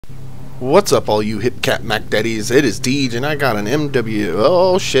What's up, all you hip cat Mac daddies? It is Deej, and I got an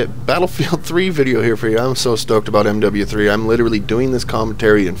Battlefield 3 video here for you. I'm so stoked about MW3. I'm literally doing this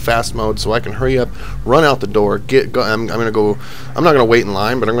commentary in fast mode so I can hurry up, run out the door, I'm not gonna wait in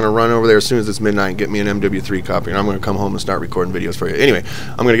line, but I'm gonna run over there as soon as it's midnight and get me an MW3 copy, and I'm gonna come home and start recording videos for you. Anyway,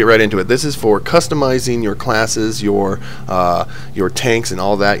 I'm gonna get right into it. This is for customizing your classes, your tanks and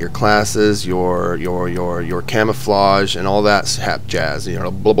all that, your classes, your camouflage and all that hap jazz, you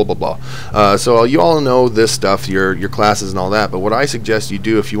know, blah blah blah blah. So you all know this stuff, your classes and all that, but what I suggest you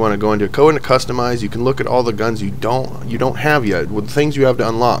do if you want to go into customize, you can look at all the guns you don't have yet, with things you have to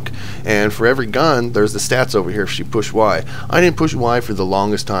unlock, and for every gun there's the stats over here if you push Y. I didn't push Y for the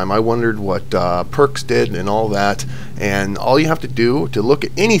longest time. I wondered what perks did and all that, and all you have to do to look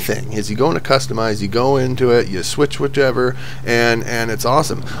at anything is you go into customize, you go into it, you switch whichever, and it's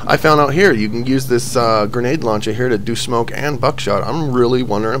awesome. I found out here you can use this grenade launcher here to do smoke and buckshot. I'm really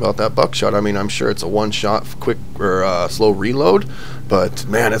wondering about that buckshot. I mean, I'm sure it's a one-shot quick or slow reload, but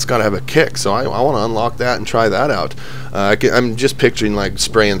man, it's got to have a kick, so I want to unlock that and try that out. I'm just picturing like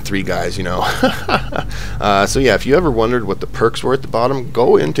spraying 3 guys, you know. So yeah, if you ever wondered what the perks were at the bottom,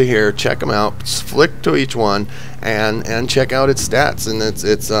 go into here, check them out, flick to each one, and check out its stats and its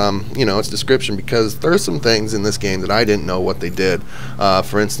you know, its description, because there's some things in this game that I didn't know what they did.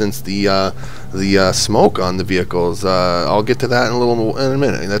 For instance, the smoke on the vehicles. I'll get to that in a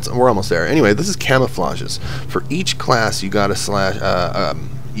minute. We're almost there. Anyway, this is camouflages. For each class, you got to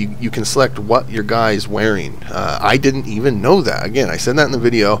you can select what your guy is wearing. I didn't even know that. Again, I said that in the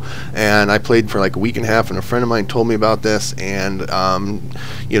video, and I played for like a week and a half, and a friend of mine told me about this, and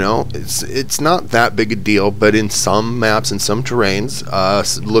you know, it's not that big a deal, but in some maps and some terrains,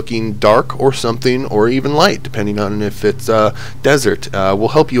 looking dark or something, or even light, depending on if it's desert, will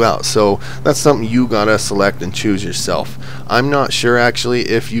help you out. So that's something you gotta select and choose yourself. I'm not sure actually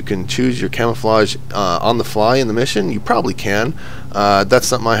if you can choose your camouflage on the fly in the mission. You probably can. That's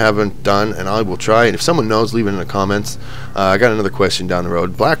something I haven't done, and I will try. And if someone knows, leave it in the comments. I got another question down the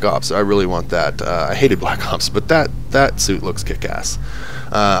road. Black Ops, I really want that. I hated Black Ops, but that suit looks kick-ass.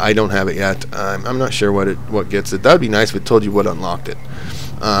 I don't have it yet. I'm not sure what gets it. That would be nice if it told you what unlocked it.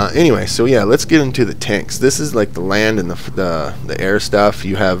 Anyway, so yeah, let's get into the tanks. This is like the land and the air stuff.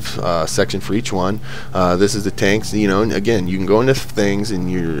 You have a section for each one. This is the tanks. You know, and again, you can go into things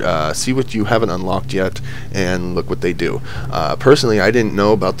and you see what you haven't unlocked yet, and look what they do. Personally, I didn't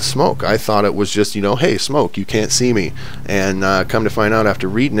know about the smoke. I thought it was just, you know, hey, smoke, you can't see me. And come to find out after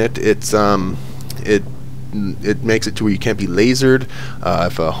reading it, it makes it to where you can't be lasered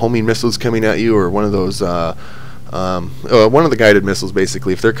if a homing missile is coming at you, or one of those one of the guided missiles,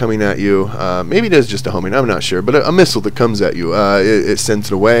 basically. If they're coming at you, maybe it is just a homing, I'm not sure, but a missile that comes at you, it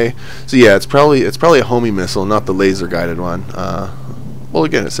sends it away. So yeah, it's probably a homing missile, not the laser guided one. Well,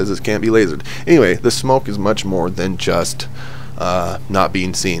 again, it says it can't be lasered. Anyway, the smoke is much more than just not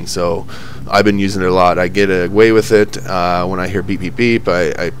being seen, so I've been using it a lot. I get away with it. When I hear beep beep beep,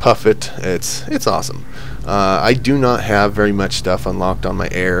 I puff it. It's awesome. I do not have very much stuff unlocked on my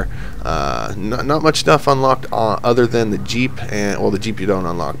air. Not much stuff unlocked other than the Jeep, and well, the Jeep you don't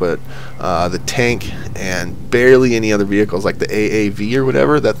unlock, but the tank, and barely any other vehicles like the AAV or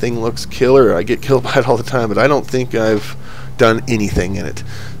whatever. That thing looks killer. I get killed by it all the time, but I don't think I've done anything in it.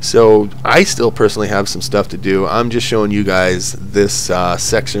 So I still personally have some stuff to do. I'm just showing you guys this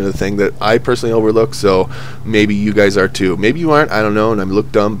section of the thing that I personally overlook, so maybe you guys are too. Maybe you aren't, I don't know, and I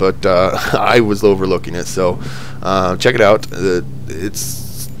look dumb, but I was overlooking it. So check it out.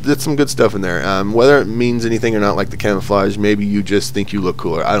 It's some good stuff in there. Whether it means anything or not, like the camouflage, maybe you just think you look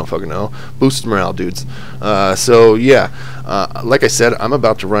cooler. I don't fucking know. Boosts morale, dudes. So yeah, like I said, I'm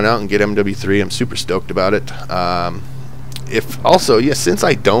about to run out and get MW3. I'm super stoked about it. If also, yeah, since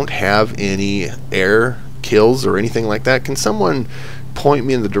I don't have any air kills or anything like that, can someone point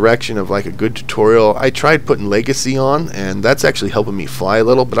me in the direction of like a good tutorial? I tried putting Legacy on, and that's actually helping me fly a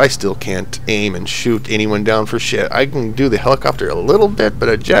little, but I still can't aim and shoot anyone down for shit. I can do the helicopter a little bit, but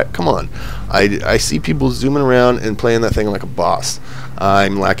a jet, come on. I see people zooming around and playing that thing like a boss.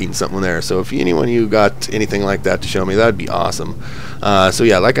 I'm lacking something there, so if anyone you got anything like that to show me, that'd be awesome. So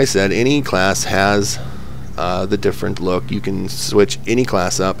yeah, like I said, any class has the different look. You can switch any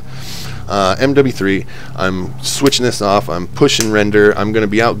class up. MW3, I'm switching this off. I'm pushing render. I'm going to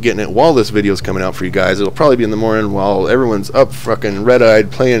be out getting it while this video is coming out for you guys. It'll probably be in the morning while everyone's up fucking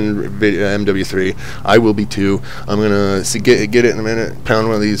red-eyed playing MW3. I will be too. I'm going to get it in a minute, pound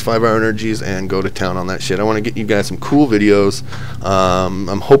one of these 5-hour energies, and go to town on that shit. I want to get you guys some cool videos.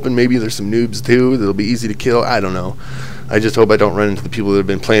 I'm hoping maybe there's some noobs too that'll be easy to kill. I don't know. I just hope I don't run into the people that have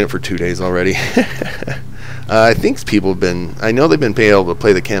been playing it for 2 days already. I think people have been. I know they've been able to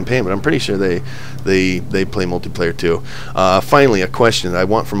play the campaign, but I'm pretty sure they play multiplayer too. Finally, a question that I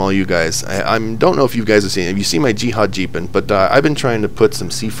want from all you guys. I don't know if you guys have seen it. You see my Jihad Jeepin', but I've been trying to put some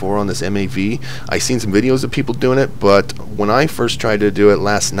C4 on this MAV. I've seen some videos of people doing it, but when I first tried to do it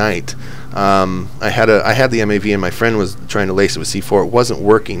last night, I had the MAV and my friend was trying to lace it with C4. It wasn't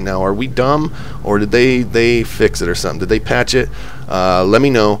working. Now, are we dumb, or did they fix it or something? Did they patch it? Let me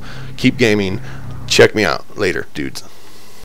know. Keep gaming. Check me out later, dudes.